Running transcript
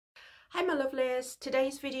Hi my lovelies,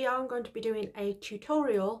 today's video I'm going to be doing a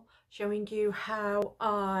tutorial showing you how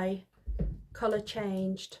I colour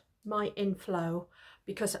changed my InFlow,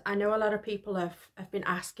 because I know a lot of people have been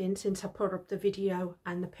asking since I put up the video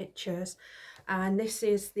and the pictures, and this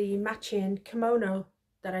is the matching kimono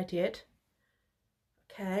that I did.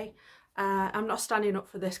 Okay, I'm not standing up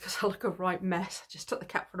for this because I look a right mess. I just took the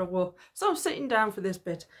cat for a walk, so I'm sitting down for this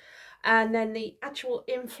bit. And then the actual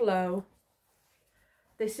InFlow,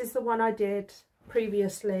 this is the one I did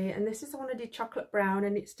previously, and this is the one I did chocolate brown,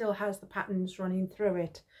 and it still has the patterns running through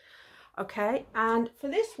it. Okay, and for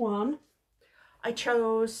this one I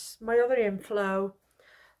chose my other InFlow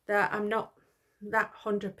that I'm not that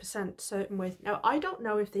 100% certain with. Now I don't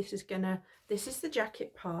know if this is gonna, this is the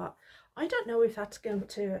jacket part, I don't know if that's going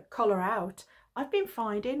to colour out. I've been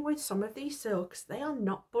finding with some of these silks they are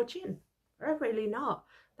not budging. They're really not.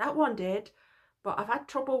 That one did, but I've had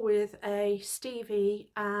trouble with a Stevie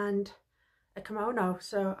and a kimono,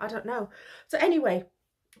 so I don't know. So anyway,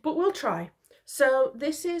 but we'll try. So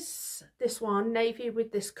this is this one, navy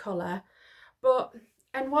with this colour, but,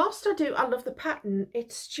 and whilst I love the pattern,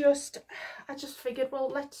 it's just, I just figured, well,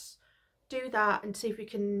 let's do that and see if we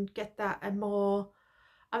can get that a more,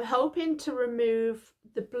 I'm hoping to remove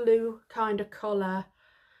the blue kind of colour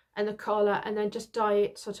and the collar and then just dye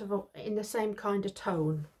it sort of in the same kind of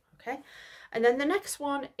tone. Okay, and then the next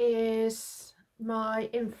one is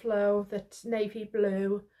my InFlow that's navy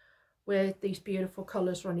blue with these beautiful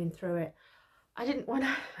colours running through it. I didn't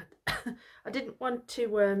want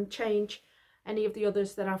to change any of the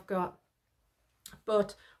others that I've got,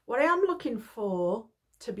 but what I am looking for,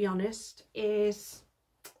 to be honest, is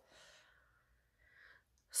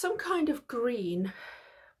some kind of green,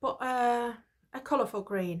 but a colourful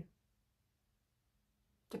green,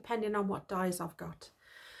 depending on what dyes I've got.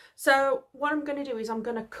 So what I'm going to do is I'm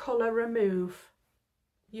going to colour remove,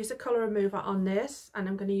 use a colour remover on this, and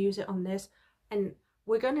I'm going to use it on this, and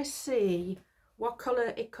we're going to see what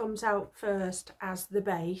colour it comes out first as the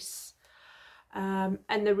base. And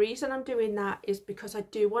the reason I'm doing that is because I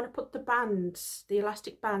do want to put the bands, the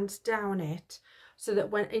elastic bands down it, so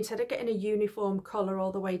that when, instead of getting a uniform colour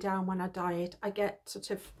all the way down when I dye it, I get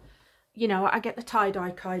sort of, you know, I get the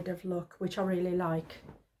tie-dye kind of look, which I really like.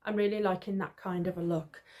 I'm really liking that kind of a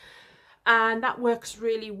look, and that works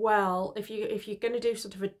really well if you're going to do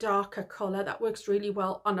sort of a darker colour. That works really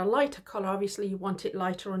well on a lighter colour. Obviously you want it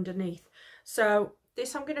lighter underneath, so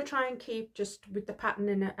this I'm going to try and keep just with the pattern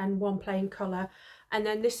in it and one plain colour, and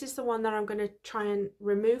then this is the one that I'm going to try and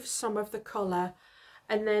remove some of the colour,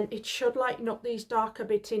 and then it should lighten up these darker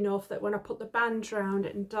bits enough that when I put the bands round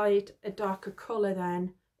and dye it a darker colour,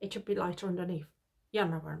 then it should be lighter underneath. You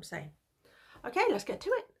know what I'm saying. Okay, let's get to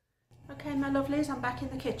it. Okay, my lovelies, I'm back in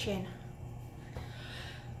the kitchen.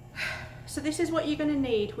 So this is what you're going to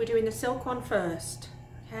need. We're doing the silk one first.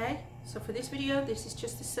 Okay, so for this video, this is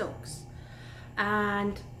just the silks.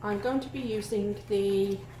 And I'm going to be using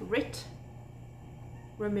the RIT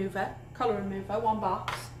remover, colour remover, one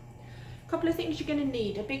box. A couple of things you're going to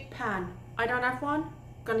need. A big pan. I don't have one.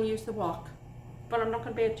 I'm going to use the wok. But I'm not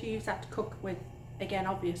going to be able to use that to cook with again,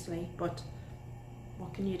 obviously. But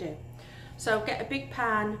what can you do? So get a big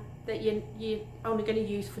pan that you're only going to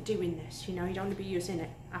use for doing this, you know, you don't want to be using it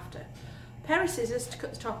after. A pair of scissors to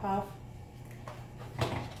cut the top off.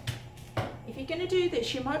 If you're going to do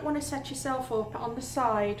this, you might want to set yourself up on the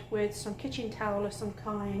side with some kitchen towel of some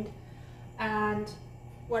kind, and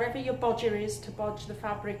whatever your bodger is to bodge the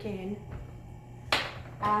fabric in,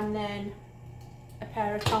 and then a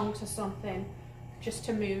pair of tongs or something just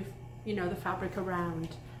to move, you know, the fabric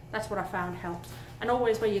around. That's what I found helps. And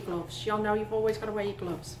always wear your gloves. You'll know you've always got to wear your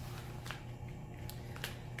gloves.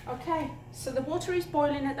 Okay, so the water is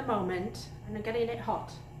boiling at the moment and I'm getting it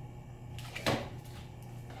hot.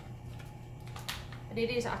 And it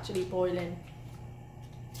is actually boiling.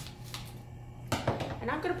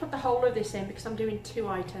 And I'm going to put the whole of this in because I'm doing 2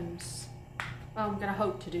 items. Well, I'm going to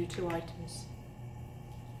hope to do 2 items.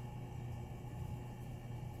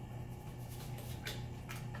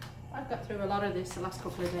 I've got through a lot of this the last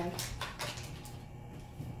couple of days.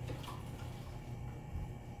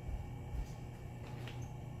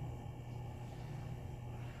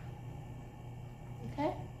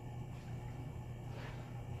 Okay.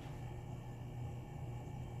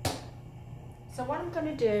 So what I'm going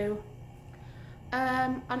to do,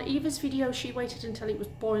 on Eva's video she waited until it was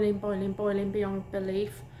boiling beyond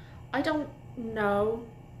belief. I don't know,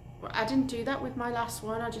 I didn't do that with my last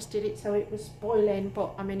one, I just did it so it was boiling,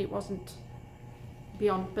 but I mean it wasn't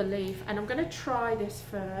beyond belief. And I'm going to try this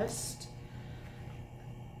first.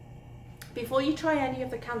 Before you try any of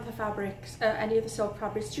the Kantha fabrics, any of the silk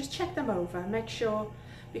fabrics, just check them over, make sure,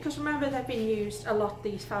 because remember they've been used a lot,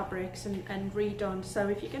 these fabrics, and redone. So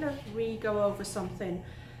if you're going to re-go over something,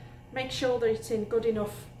 make sure that it's in good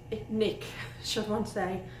enough nick, should one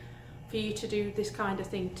say, for you to do this kind of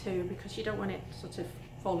thing too, because you don't want it sort of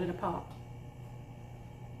falling apart.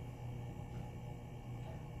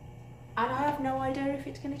 And I have no idea if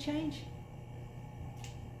it's going to change.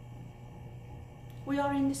 We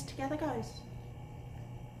are in this together, guys.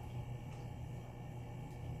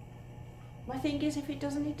 My thing is, if it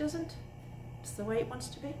doesn't, it doesn't. It's the way it wants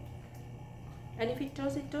to be. And if it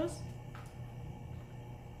does, it does.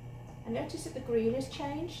 I notice that the green has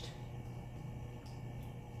changed.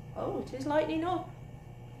 Oh, it is lightening up.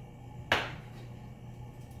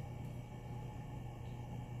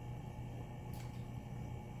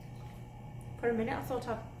 For a minute I thought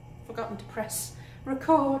I'd forgotten to press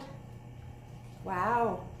record.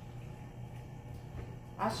 Wow.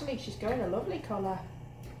 Actually, she's going a lovely colour.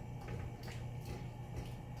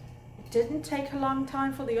 It didn't take a long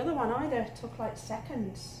time for the other one either. It took like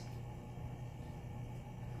seconds.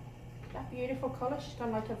 That beautiful colour. She's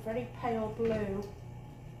gone like a very pale blue.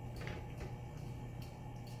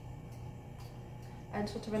 And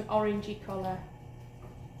sort of an orangey colour.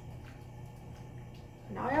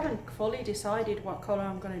 Now I haven't fully decided what colour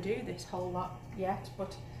I'm going to do this whole lot yet,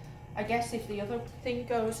 but I guess if the other thing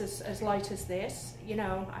goes as light as this, you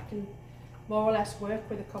know, I can more or less work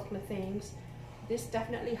with a couple of things. This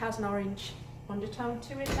definitely has an orange undertone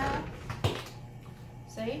to it now.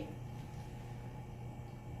 See?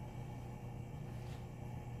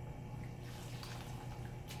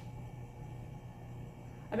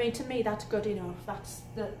 I mean, to me that's good enough.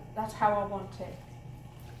 That's how I want it.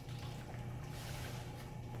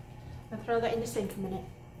 I'll throw that in the sink a minute.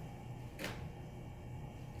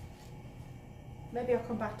 Maybe I'll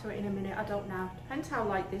come back to it in a minute, I don't know. Depends how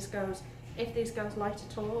light this goes, if this goes light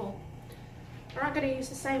at all. We're not going to use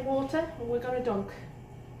the same water, and we're going to dunk.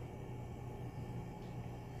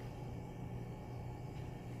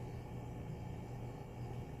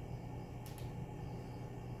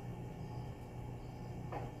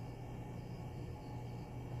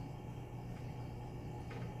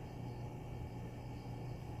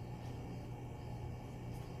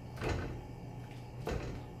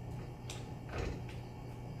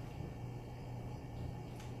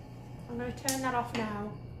 I'm going to turn that off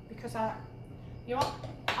now because you know what?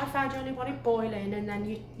 I found you only want it boiling, and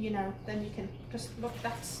then you know, then you can just look,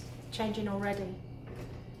 that's changing already.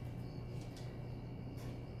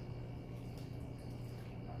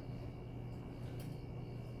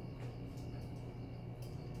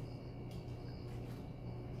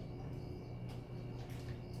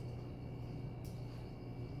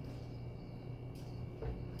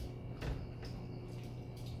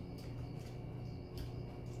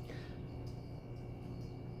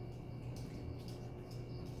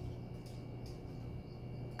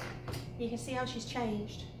 You can see how she's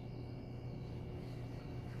changed.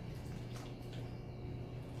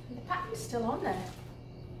 And the pattern's still on there.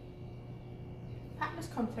 The pattern has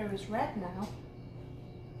come through as red now.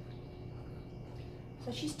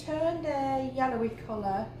 So she's turned a yellowy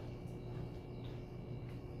colour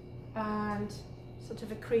and sort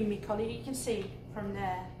of a creamy colour. You can see from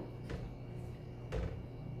there.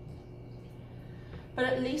 But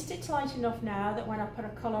at least it's light enough now that when I put a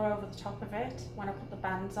colour over the top of it, when I put the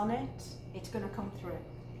bands on it, it's going to come through.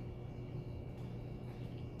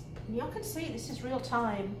 And you can see this is real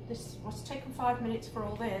time. This was taken 5 minutes for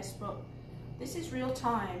all this, but this is real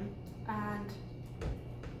time, and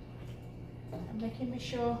I'm making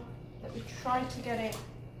sure that we try to get it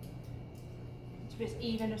to be as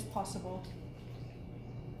even as possible.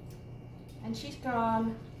 And she's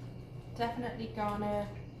gone, definitely gone a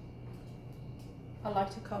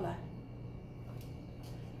lighter colour.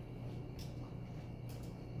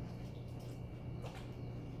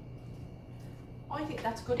 I think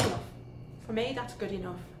that's good enough. For me, that's good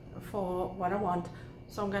enough for what I want.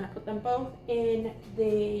 So I'm going to put them both in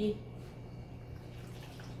the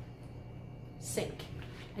sink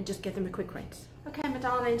and just give them a quick rinse. Okay, my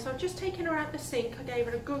darling, so I've just taken her out the sink. I gave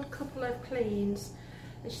her a good couple of cleans,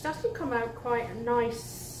 and she's actually come out quite a nice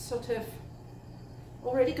sort of,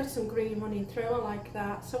 already got some green running through. I like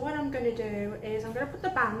that. So what I'm going to do is I'm going to put the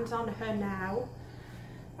bands on her now,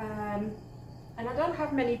 and I don't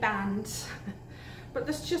have many bands but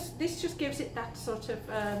this just gives it that sort of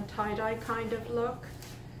tie-dye kind of look.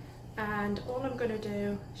 And all I'm going to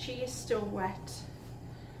do, she is still wet,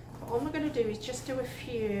 but all I'm going to do is just do a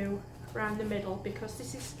few around the middle, because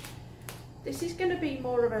this is going to be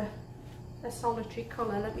more of a solitary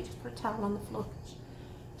colour. Let me just put a towel on the floor.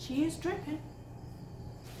 She is dripping.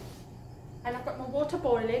 And I've got my water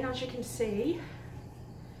boiling, as you can see.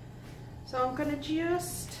 So I'm going to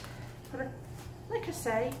just put, like I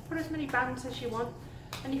say, put as many bands as you want.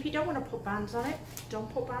 And if you don't want to put bands on it, don't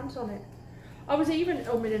put bands on it. I was even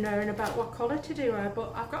umming and ahhing about what colour to do her,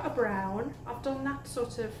 but I've got a brown. I've done that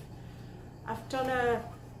sort of, I've done a,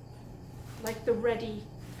 like the reddy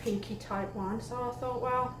pinky type one. So I thought,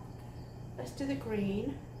 well, let's do the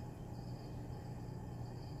green.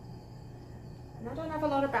 And I don't have a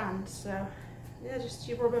lot of bands, so they're just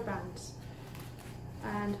your rubber bands.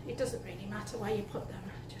 And it doesn't really matter where you put them,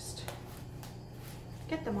 just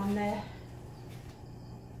get them on there.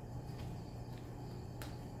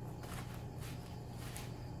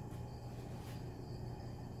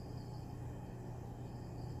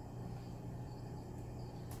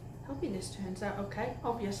 Hoping this turns out okay,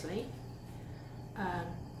 obviously.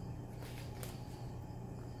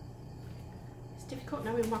 It's difficult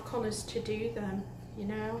knowing what colours to do them, you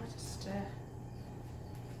know, just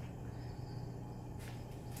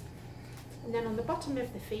and then on the bottom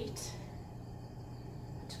of the feet,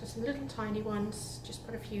 I just got some little tiny ones, just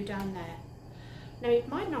put a few down there. Now it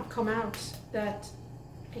might not come out that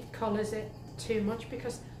it colours it too much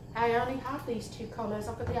because I only have these two colours.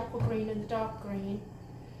 I've got the apple green and the dark green.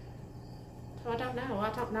 So I don't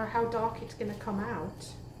know how dark it's going to come out.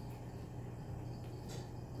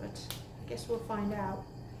 But I guess we'll find out.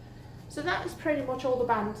 So that is pretty much all the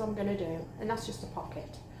bands I'm going to do, and that's just a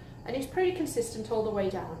pocket. And it's pretty consistent all the way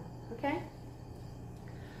down. Okay,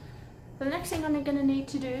 the next thing I'm going to need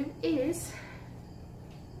to do is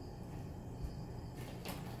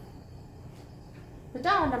put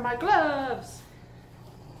down my gloves.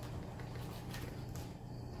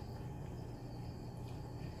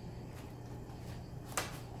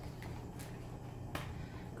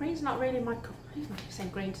 Green's not really my colour. He's not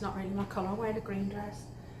saying green's not really my colour. I'm wearing a green dress.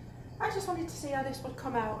 I just wanted to see how this would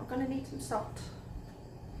come out. I'm going to need some salt.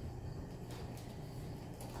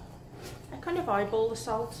 I kind of eyeball the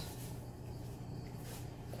salt.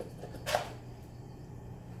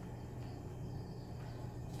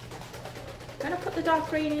 I'm going to put the dark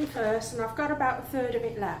green in first, and I've got about a third of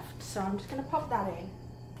it left, so I'm just going to pop that in.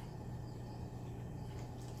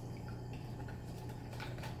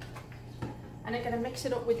 And I'm going to mix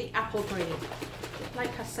it up with the apple green.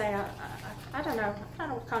 Like I say, I don't know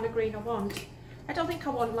what kind of green I want. I don't think I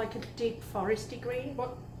want like a deep foresty green,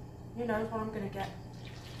 but who knows what I'm going to get.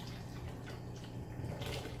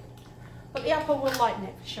 But the apple will lighten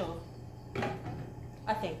it for sure,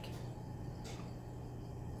 I think.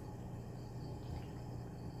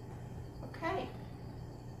 Okay.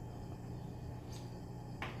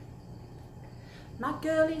 My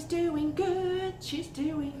girl is doing good, she's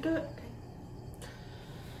doing good. Okay.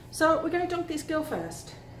 So we're going to dunk this girl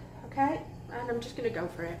first, okay? And I'm just going to go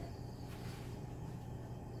for it.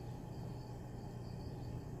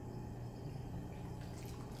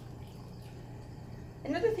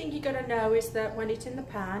 Another thing you got to know is that when it's in the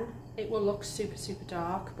pan, it will look super, super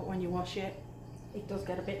dark, but when you wash it, it does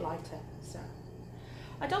get a bit lighter. So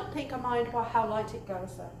I don't think I mind how light it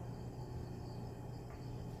goes though.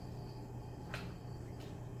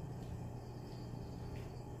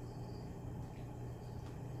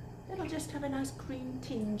 It'll just have a nice green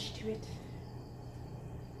tinge to it.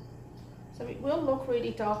 So it will look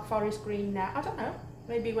really dark forest green now. I don't know.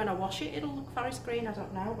 Maybe when I wash it, it'll look forest green, I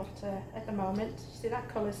don't know, but at the moment, see that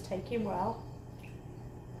colour's taking well.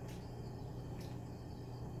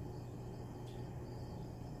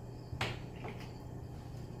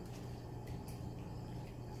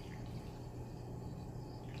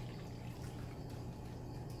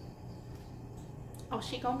 Oh,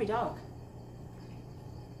 she gonna be dark.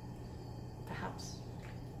 Perhaps.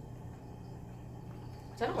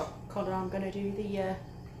 I don't know what colour I'm going to do the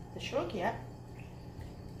shrug yet.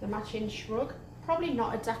 The matching shrug, probably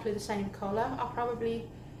not exactly the same colour. I'll probably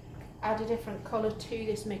add a different colour to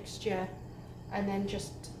this mixture and then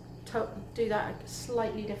just do that a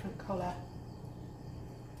slightly different colour.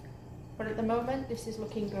 But at the moment this is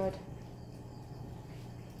looking good.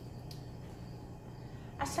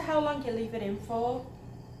 As to how long you leave it in for,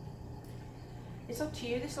 it's up to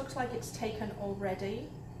you. This looks like it's taken already.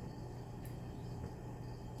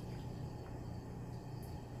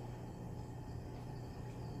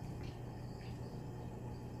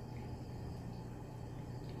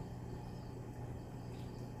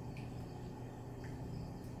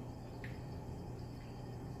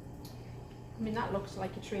 I mean, that looks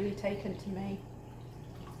like it's really taken to me.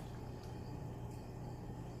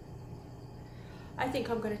 I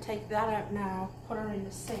think I'm going to take that out now, put her in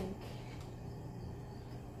the sink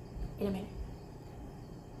in a minute.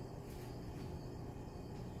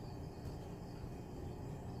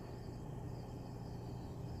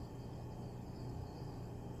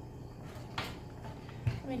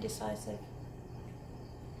 indecisive.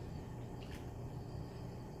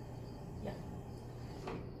 Yeah.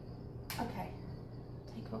 Okay.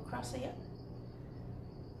 Take her across here.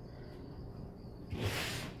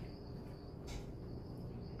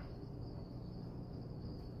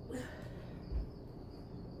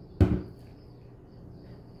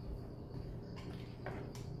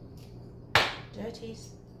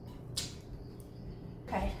 Dirties.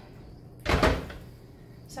 Okay.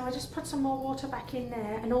 So I just put some more water back in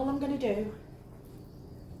there, and all I'm going to do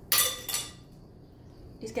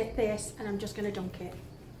is get this, and I'm just going to dunk it.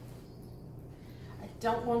 I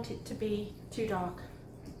don't want it to be too dark.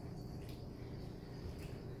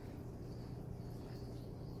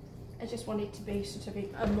 I just want it to be sort of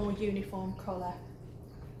a more uniform colour.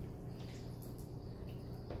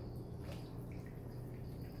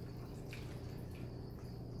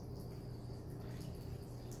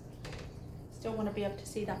 Still want to be able to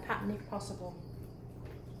see that pattern if possible.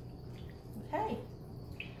 Okay,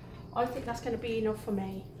 I think that's going to be enough for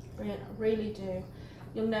me. I really do.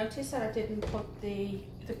 You'll notice that I didn't put the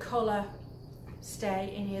colour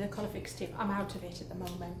stay in here, the colour fix tip. I'm out of it at the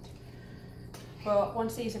moment. But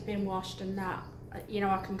once these have been washed and that, you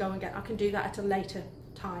know, I can go and I can do that at a later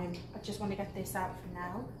time. I just want to get this out for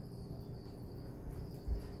now.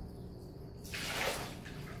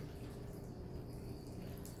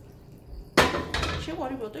 Sure,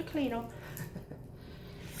 what we'll do, clean up.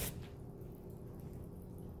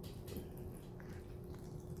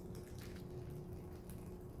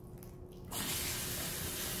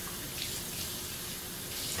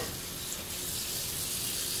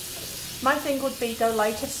 My thing would be go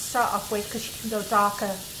lighter to start off with, because you can go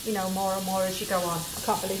darker, you know, more and more as you go on. I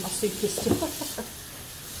can't believe my soup is still.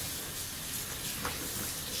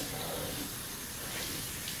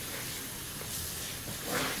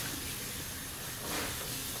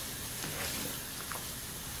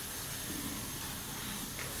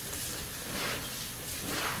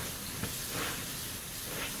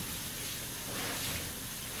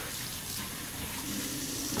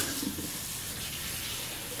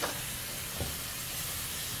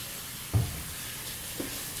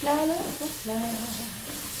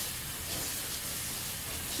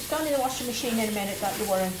 She's going in the washing machine in a minute, don't you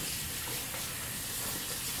worry.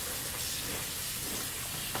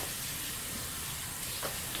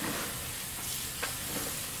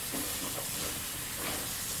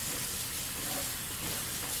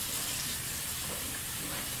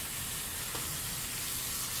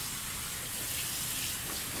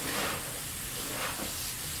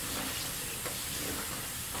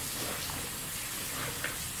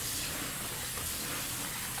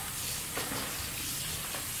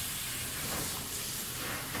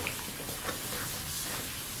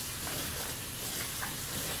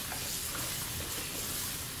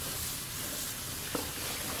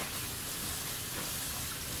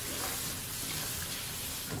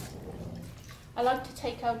 I like to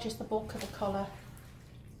take out just the bulk of the colour.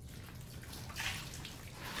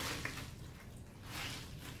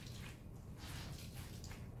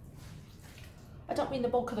 I don't mean the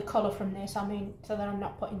bulk of the colour from this, I mean so that I'm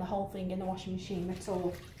not putting the whole thing in the washing machine. It's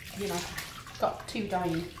all, you know, got too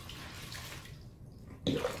dyeing.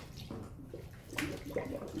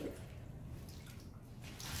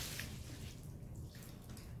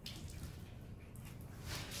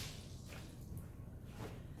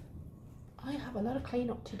 I have a lot of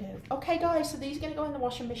cleanup to do. Okay guys, so these are going to go in the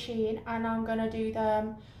washing machine, and I'm going to do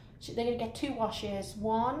them, so they're going to get 2 washes.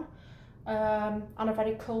 One on a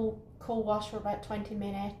very cool wash for about 20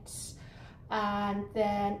 minutes, and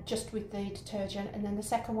then just with the detergent, and then the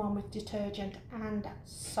second one with detergent and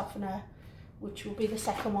softener, which will be the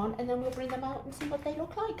second one, and then we'll bring them out and see what they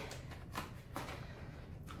look like,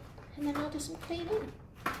 and then I'll do some cleaning.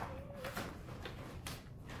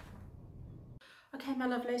 Okay my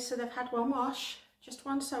lovelies, so they've had one wash, just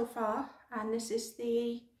one so far, and this is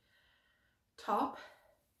the top.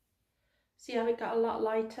 See how it got a lot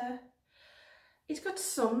lighter? It's got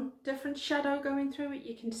some different shadow going through it,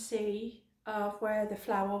 you can see of where the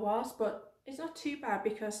flower was, but it's not too bad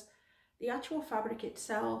because the actual fabric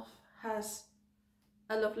itself has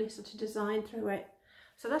a lovely sort of design through it.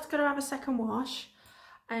 So that's going to have a second wash,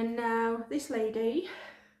 and now this lady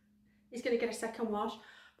is going to get a second wash.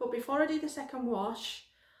 But before I do the second wash,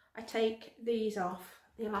 I take these off,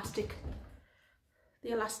 the elastics,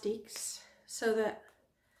 so that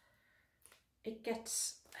it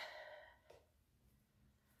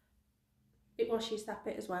washes that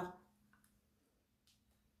bit as well.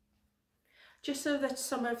 Just so that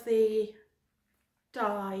some of the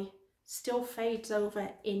dye still fades over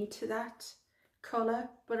into that colour,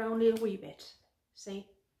 but only a wee bit, see?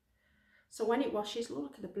 So when it washes,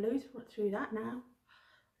 look at the blue through that now.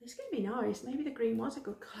 It's going to be nice. Maybe the green was a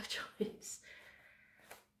good colour choice.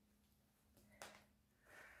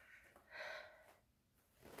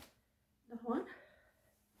 Another one.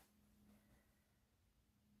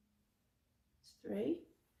 It's 3.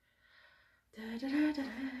 Da, da, da, da, da.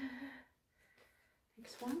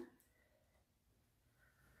 Next one.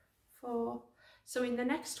 4. So in the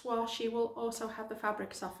next wash, you will also have the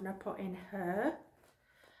fabric softener put in her.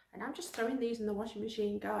 And I'm just throwing these in the washing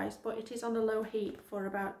machine, guys, but it is on a low heat for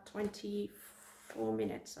about 24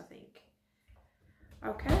 minutes, I think.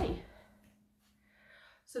 Okay.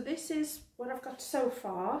 So this is what I've got so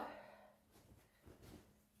far.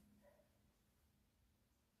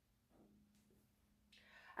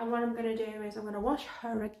 And what I'm going to do is I'm going to wash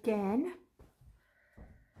her again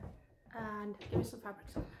and give her some fabric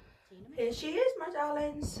softener. Here she is, my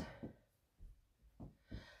darlings.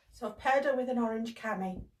 So I've paired her with an orange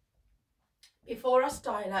cami. Before I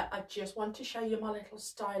style her, I just want to show you my little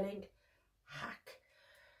styling hack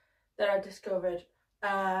that I discovered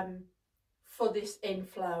for this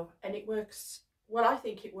InFlow, and it works, well, I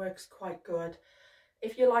think it works quite good.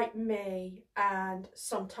 If you're like me and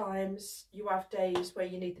sometimes you have days where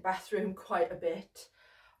you need the bathroom quite a bit,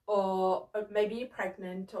 or maybe you're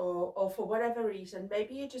pregnant, or for whatever reason,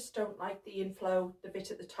 maybe you just don't like the InFlow, the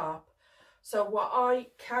bit at the top. So what I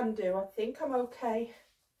can do, I think I'm okay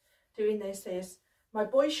doing this, is my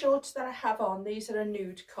boy shorts that I have on, these are a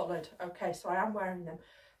nude coloured, okay, so I am wearing them.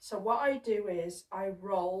 So what I do is I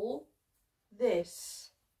roll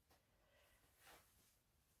this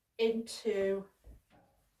into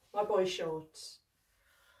my boy shorts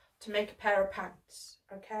to make a pair of pants,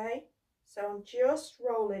 okay? So I'm just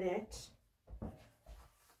rolling it.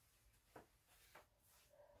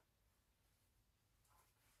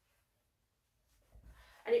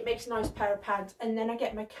 And it makes a nice pair of pants, and then I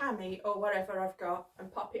get my cami or whatever I've got and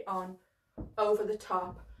pop it on over the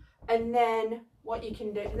top. And then what you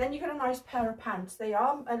can do, and then you've got a nice pair of pants. They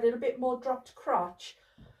are a little bit more dropped crotch,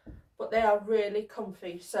 but they are really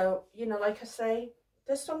comfy. So, you know, like I say,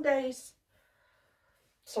 there's some days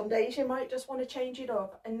you might just want to change it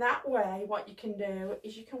up, and that way what you can do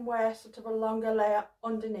is you can wear sort of a longer layer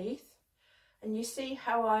underneath. And you see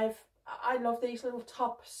how I love these little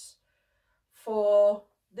tops for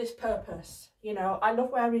this purpose. You know, I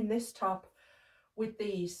love wearing this top with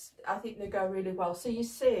these. I think they go really well. So you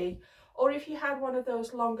see, or if you had one of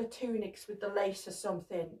those longer tunics with the lace or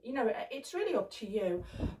something, you know, it's really up to you.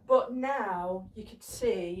 But now you could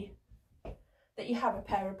see that you have a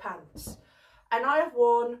pair of pants. And I have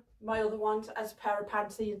worn my other ones as a pair of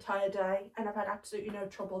pants the entire day, and I've had absolutely no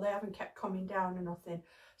trouble. They haven't kept coming down or nothing.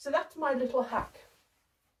 So that's my little hack.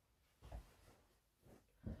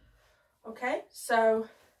 Okay, so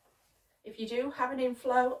if you do have an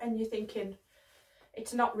InFlow and you're thinking,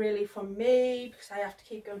 it's not really for me because I have to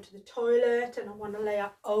keep going to the toilet and I want to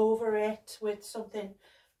layer over it with something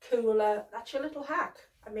cooler, that's your little hack.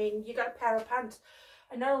 I mean, you got a pair of pants,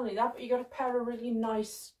 and not only that, but you got a pair of really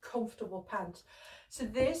nice, comfortable pants. So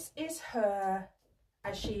this is her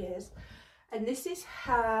as she is, and this is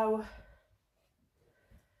how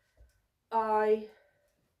I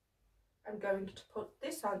am going to put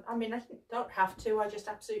this on. I mean, I don't have to, I just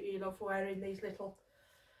absolutely love wearing these little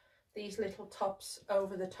tops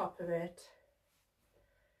over the top of it.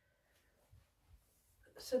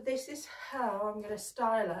 So this is how I'm going to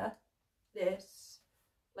style her, this,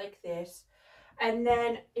 like this. And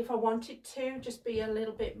then if I wanted to just be a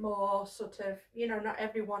little bit more sort of, you know, not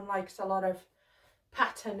everyone likes a lot of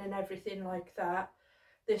pattern and everything like that.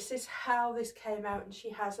 This is how this came out, and she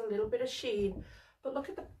has a little bit of sheen. But look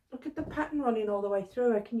at the pattern running all the way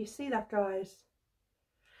through her. Can you see that, guys?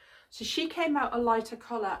 So she came out a lighter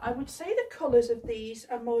colour. I would say the colours of these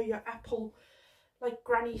are more your apple, like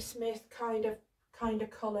Granny Smith kind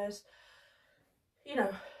of colours, you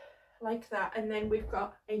know, like that. And then we've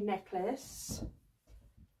got a necklace.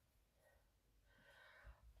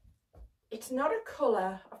 It's not a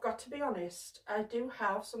colour, I've got to be honest. I do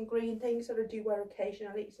have some green things that I do wear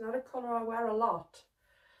occasionally. It's not a colour I wear a lot,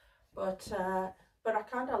 but I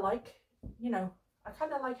kind of like, you know, I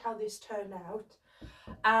kind of like how this turned out.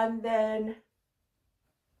 And then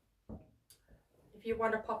if you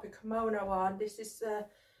want to pop a kimono on, this is the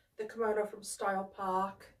kimono from Style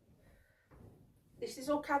Park. This is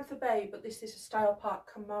all Kantha Bae, but this is a Style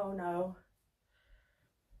Park kimono.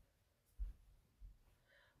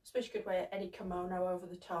 I suppose you could wear any kimono over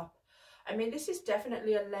the top. I mean, this is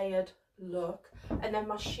definitely a layered look. And then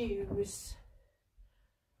my shoes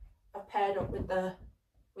are paired up with the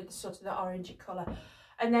sort of the orangey colour.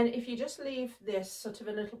 And then if you just leave this sort of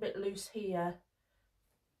a little bit loose here,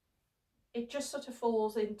 it just sort of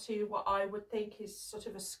falls into what I would think is sort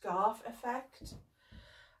of a scarf effect.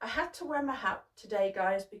 I had to wear my hat today,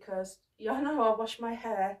 guys, because you know I wash my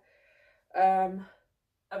hair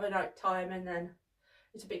overnight time and then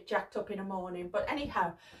it's a bit jacked up in the morning. But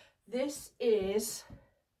anyhow, this is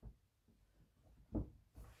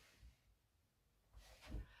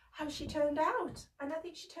how she turned out, and I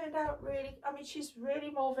think she turned out really, I mean, she's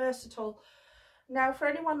really more versatile. Now, for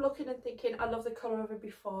anyone looking and thinking, I love the colour of it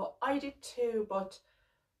before, I did too, but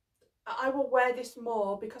I will wear this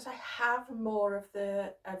more because I have more of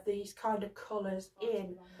these kind of colours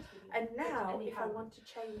in. And now, if I want to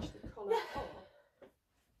change the colour up.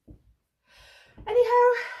 Anyhow,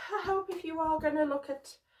 I hope if you are going to look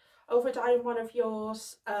at overdyeing one of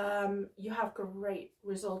yours, you have great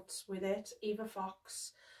results with it. Eva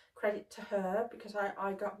Fox, credit to her, because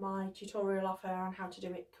I got my tutorial off her on how to do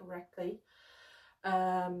it correctly.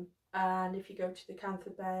 And if you go to the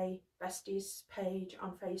Kantha Bae Besties page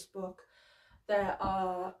on Facebook, there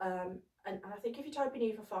are, and I think if you type in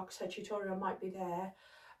Eva Fox, her tutorial might be there.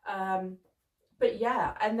 But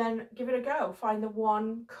yeah, and then give it a go. Find the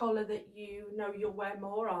one colour that you know you'll wear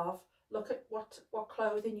more of. Look at what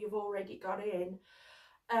clothing you've already got in,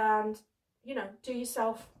 and, you know, do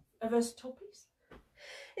yourself a versatile piece.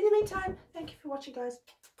 In the meantime, thank you for watching, guys.